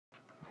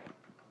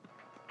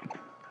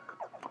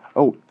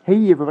Oh,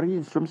 hey everybody,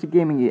 it's Drumstick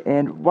Gaming,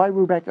 and why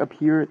we're back up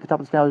here at the top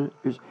of the stairs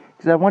is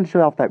because I want to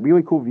show off that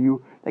really cool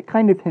view that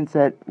kind of hints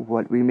at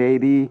what we may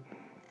be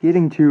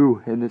getting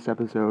to in this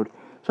episode.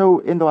 So,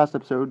 in the last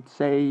episode,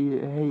 say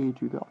hey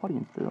to the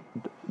audience,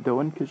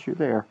 Dylan, because you're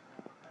there.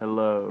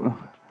 Hello.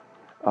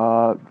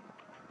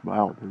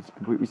 Wow, this is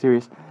completely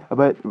serious.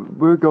 But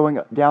we're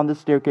going down the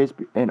staircase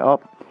and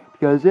up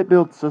because it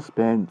builds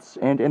suspense,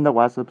 and in the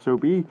last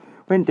episode, we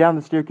went down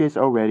the staircase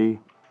already.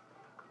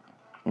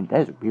 And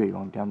that is really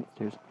long down the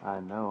stairs. I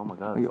know, oh my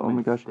god. Like, oh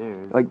my gosh.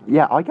 Stairs. Like,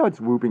 yeah, I like how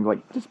it's whooping.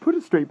 Like, just put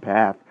a straight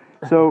path.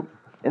 So,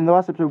 in the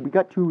last episode, we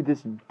got to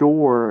this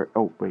door.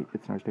 Oh, wait,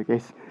 it's not a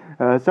staircase.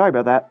 Sorry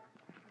about that.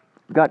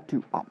 We got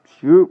to. Oh,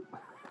 shoot.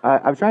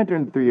 I was trying to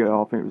turn the 3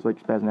 off, and it was like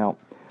spazzing out.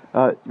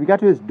 We got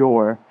to this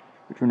door,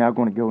 which we're now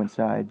going to go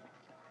inside.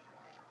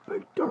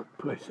 Big dark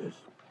places.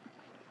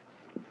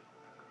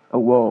 Oh,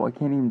 whoa, I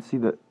can't even see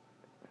the.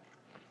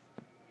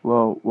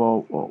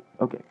 Whoa.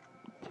 Okay.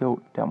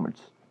 Tilt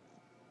downwards.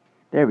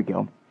 There we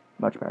go.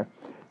 Much better.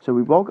 So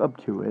we walk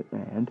up to it,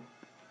 and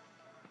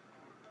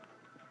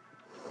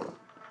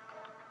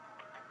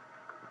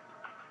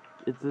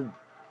It's a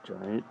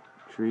giant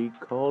tree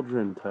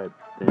cauldron type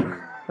thing.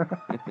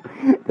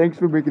 thanks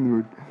for breaking the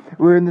mood.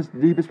 We're in this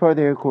deepest part of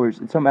the air cores.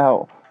 It's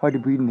somehow hard to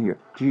breathe in here.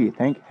 Gee,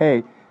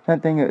 hey,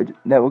 that thing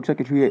that looks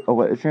like a tree, a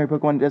legendary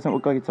Pokemon doesn't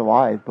look like it's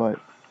alive, but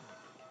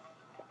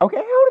okay,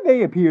 how did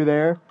they appear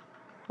there?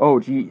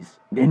 Oh, jeez,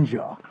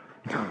 ninja.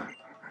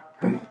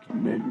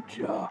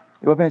 Ninja.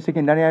 The weapon is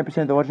taking 99%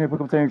 of the legendary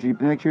Pokemon's energy,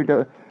 but make sure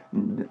to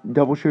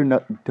double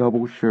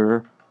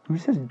sure. Who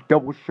says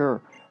double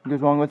sure? It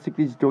goes wrong, let's take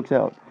these dorks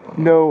out.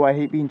 No, I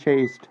hate being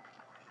chased.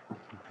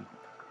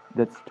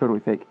 That's totally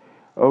fake.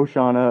 Oh,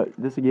 Shauna,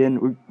 this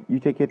again, you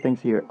take care of things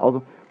here.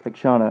 I'll take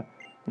Shauna.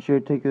 I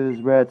should take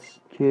those rats,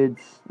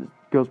 kids, this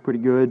girl's pretty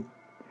good.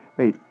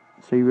 Wait,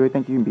 so you really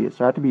think you can beat it?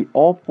 So I have to beat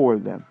all 4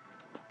 of them.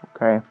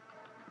 Okay.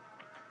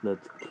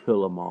 Let's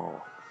kill them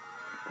all.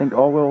 Think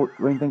all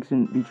Wayne thinks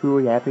can be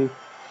truly happy?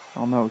 I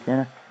don't know, can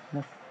I?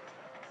 No.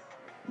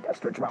 Gotta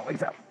stretch my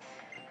legs out.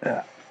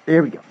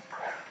 There we go.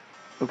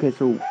 Okay,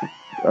 so,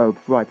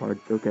 right part,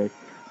 okay.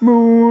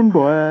 Moon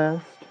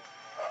Blast.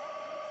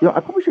 You know,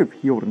 I probably should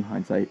have healed in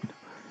hindsight.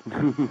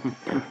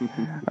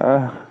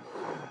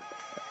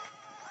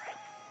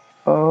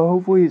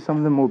 Hopefully some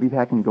of them will be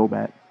packing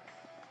Golbat.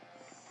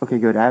 Okay,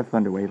 good, I have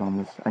Thunder Wave on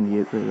this. I need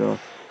it for the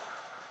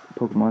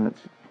Pokemon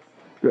that's...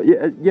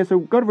 Yeah, so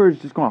Godiva is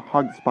just gonna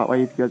hog the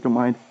spotlight if you guys don't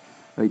mind.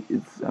 Like,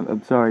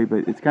 I'm sorry,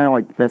 but it's kind of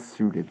like best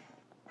suited.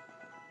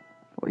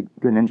 Like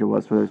Greninja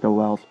was for those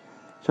double L's.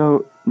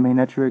 So, main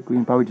that trick, we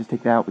can probably just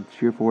take that out with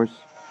sheer force.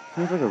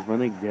 Seems like a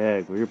running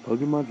gag where your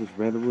Pokemon just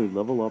randomly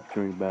level up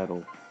during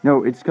battle.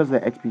 No, it's because of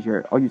the XP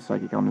share. I'll use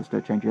Psychic on this to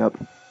change it up.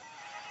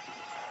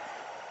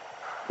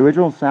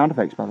 Original sound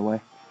effects, by the way.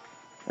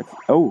 That's,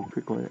 oh,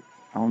 critical hit.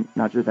 I'm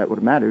not sure if that would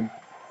have mattered.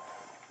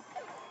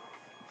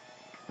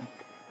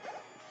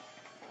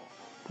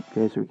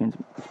 Okay, so we gain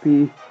some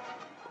XP.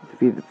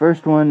 Defeat the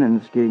first one,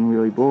 and it's getting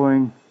really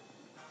boring.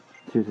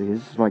 Seriously,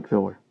 this is like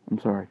filler. I'm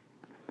sorry.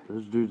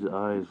 This dude's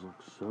eyes look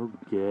so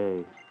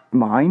gay.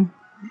 Mine?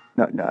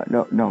 No,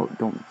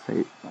 don't say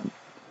it.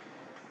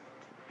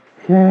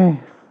 Okay,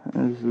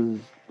 this is...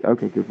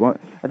 Okay, good one.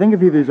 I think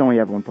if either's only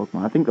have 1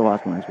 Pokemon. I think the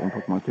last one has 1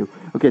 Pokemon, too.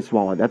 Okay,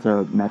 Swallow. That's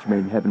a match made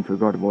in heaven for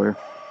Gardevoir.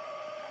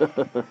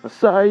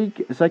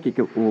 Psychic.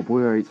 Oh, boy,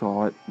 I already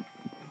saw it.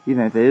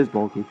 Even if it is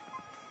bulky.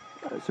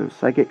 So,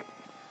 Psychic.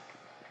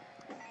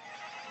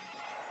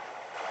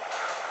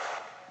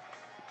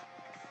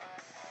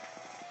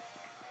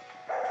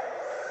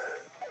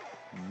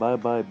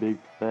 Bye-bye, big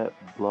fat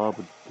blob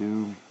of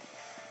doom.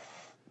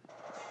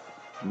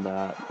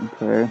 Nah.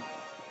 Okay.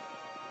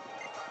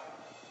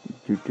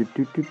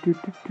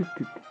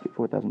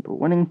 4,000 per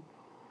winning.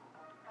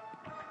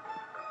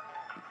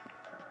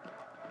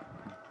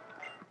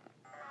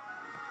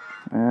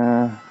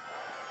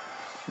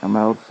 I'm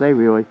out to say,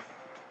 really.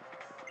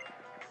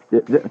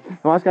 The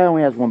last guy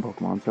only has 1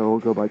 Pokemon, so we'll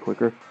go by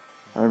quicker.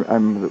 I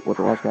remember what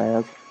the last guy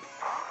has.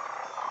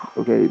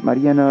 Okay,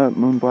 Mariana,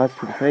 Moonblast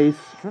to the face.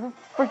 Is that a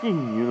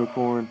freaking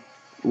unicorn?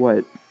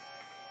 What?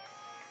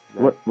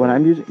 What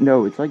I'm using?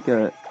 No, it's like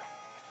a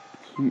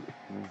cute.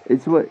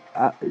 It's what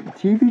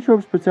TV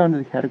Tropes puts out into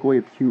the category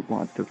of cute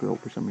monster girl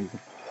for some reason.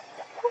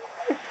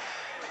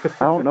 I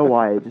don't know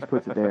why it just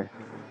puts it there.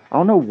 I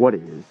don't know what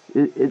it is.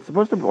 It's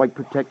supposed to like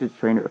protect its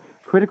trainer.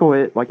 Critical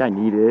hit, like I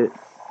need it.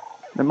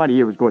 That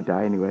Mighty was going to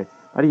die anyway.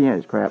 Mighty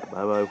is crap.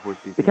 Bye bye,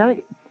 Horsey. It kind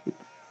of.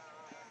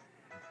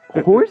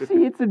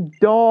 Horsey, it's a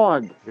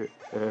dog.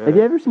 Have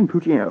you ever seen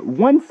Poochyena?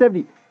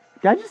 170.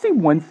 Did I just say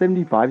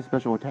 175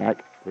 special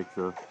attack? I think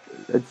so.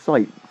 It's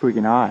like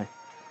freaking high.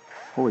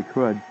 Holy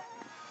crud.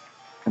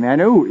 I mean, I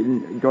know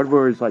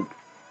Gardevoir is like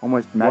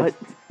almost max.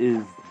 What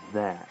is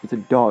that? It's a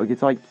dog.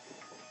 It's like,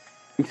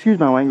 excuse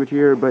my language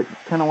here, but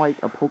it's kind of like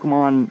a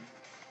Pokemon.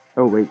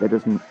 Oh wait, that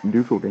doesn't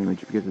do full damage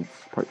because it's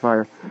part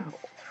fire.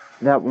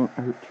 That won't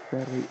hurt too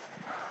badly.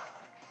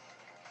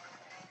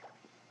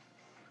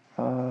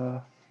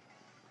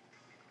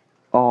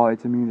 Oh,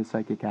 it's immune to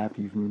Psychic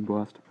after you've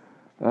Moonblast.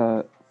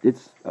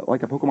 It's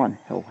like a Pokemon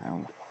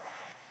Hellhound.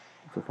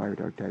 It's a Fire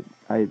Dark type.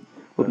 I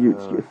hope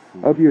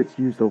you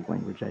excuse the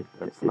language.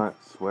 That's not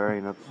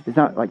swearing. That's it's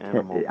not like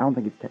animal. I don't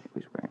think it's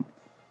technically swearing.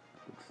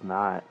 It's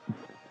not.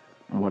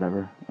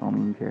 Whatever. I don't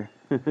even care.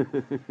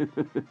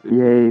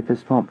 Yay!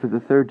 Fist pump for the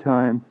 3rd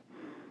time.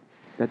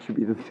 That should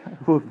be the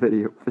title of the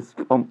video. Fist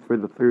pump for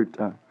the 3rd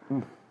time.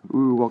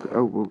 Ooh, walk.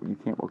 Oh, well, you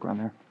can't walk around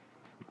there.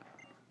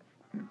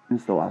 This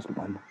is the last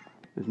one.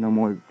 There's no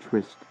more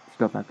twist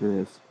stuff after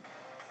this.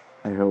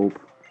 I hope.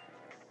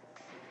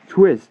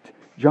 Twist.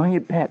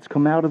 Giant bats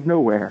come out of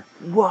nowhere.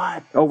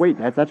 What? Oh wait,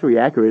 that's actually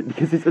accurate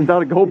because it's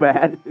not a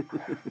Golbat.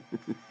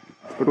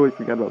 Totally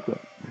forgot about that.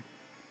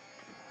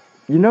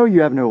 You know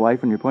you have no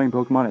life when you're playing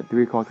Pokemon at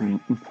 3 o'clock and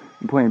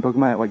you're playing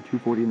Pokemon at like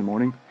 2:40 in the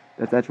morning.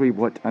 That's actually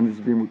what time this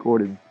is being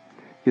recorded.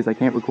 Because I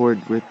can't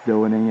record with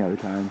Dylan any other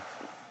time.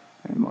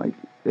 I'm like,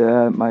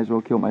 yeah, might as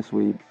well kill my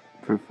sleep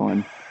for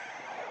fun.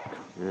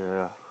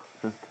 Yeah,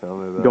 tell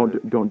me about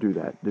it. Don't do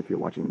that if you're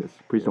watching this.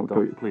 Please don't.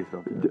 Please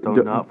don't.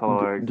 Do not follow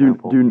our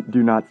example.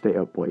 Do not stay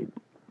up late.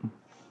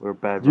 We're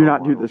bad. Do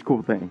not do this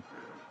cool thing.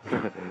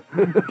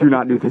 Do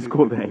not do this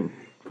cool thing,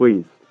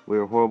 please. We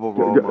are horrible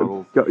role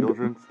models.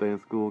 Children, stay in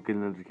school, get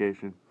an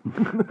education.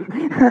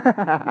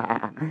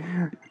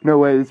 No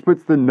way, this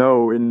puts the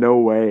no in no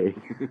way.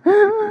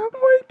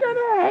 What kind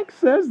of heck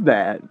says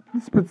that?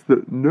 This puts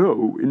the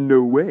no in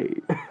no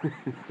way.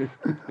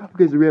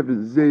 Okay, so we have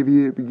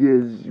Xavier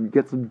because we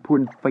got some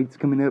important fights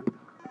coming up.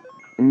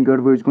 And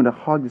Gardevoir is going to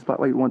hog the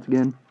spotlight once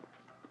again.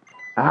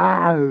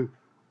 Ah!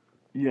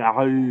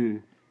 Yeah.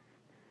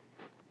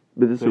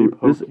 But this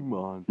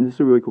is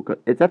a really cool cut.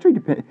 It's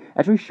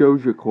actually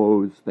shows your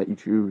clothes that you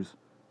choose.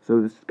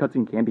 So this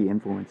cutscene can be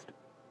influenced.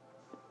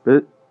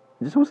 But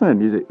just listen to the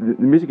music.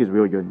 The music is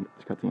really good in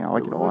this cutscene. I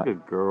like it a lot. Like a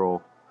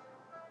girl.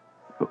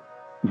 Oh,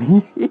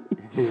 me?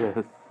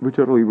 Yes. We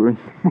totally ruined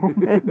the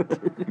moment.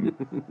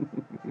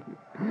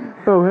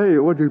 Oh hey,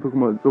 what do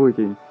Pokemon Zoe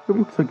King? It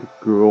looks like a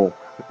girl.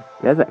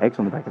 It has an X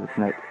on the back of its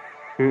neck.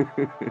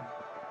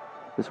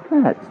 This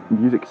one has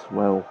music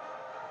swell.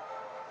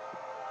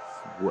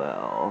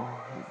 Swell.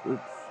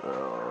 It's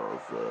so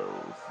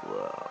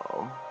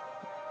swell.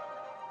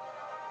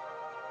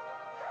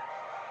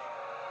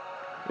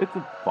 It's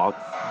a fox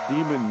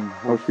demon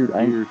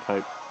deer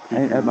type creature. I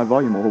didn't have my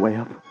volume all the way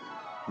up.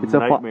 It's a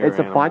Nightmare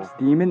fox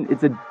demon.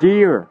 It's a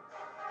deer.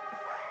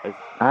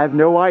 I have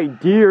no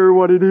idea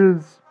what it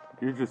is.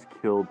 You just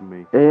killed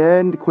me.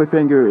 And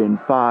cliffhanger in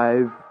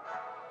 5,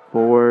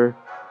 4.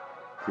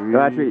 3.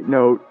 Actually,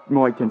 no,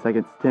 more like 10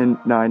 seconds. 10,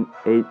 9,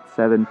 8,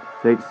 7,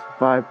 6,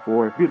 5,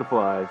 4. Beautiful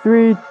eyes.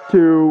 3,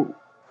 2,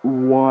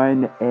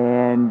 1,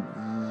 and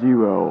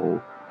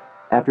 0.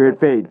 After it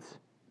fades.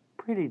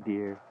 Pretty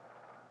deer.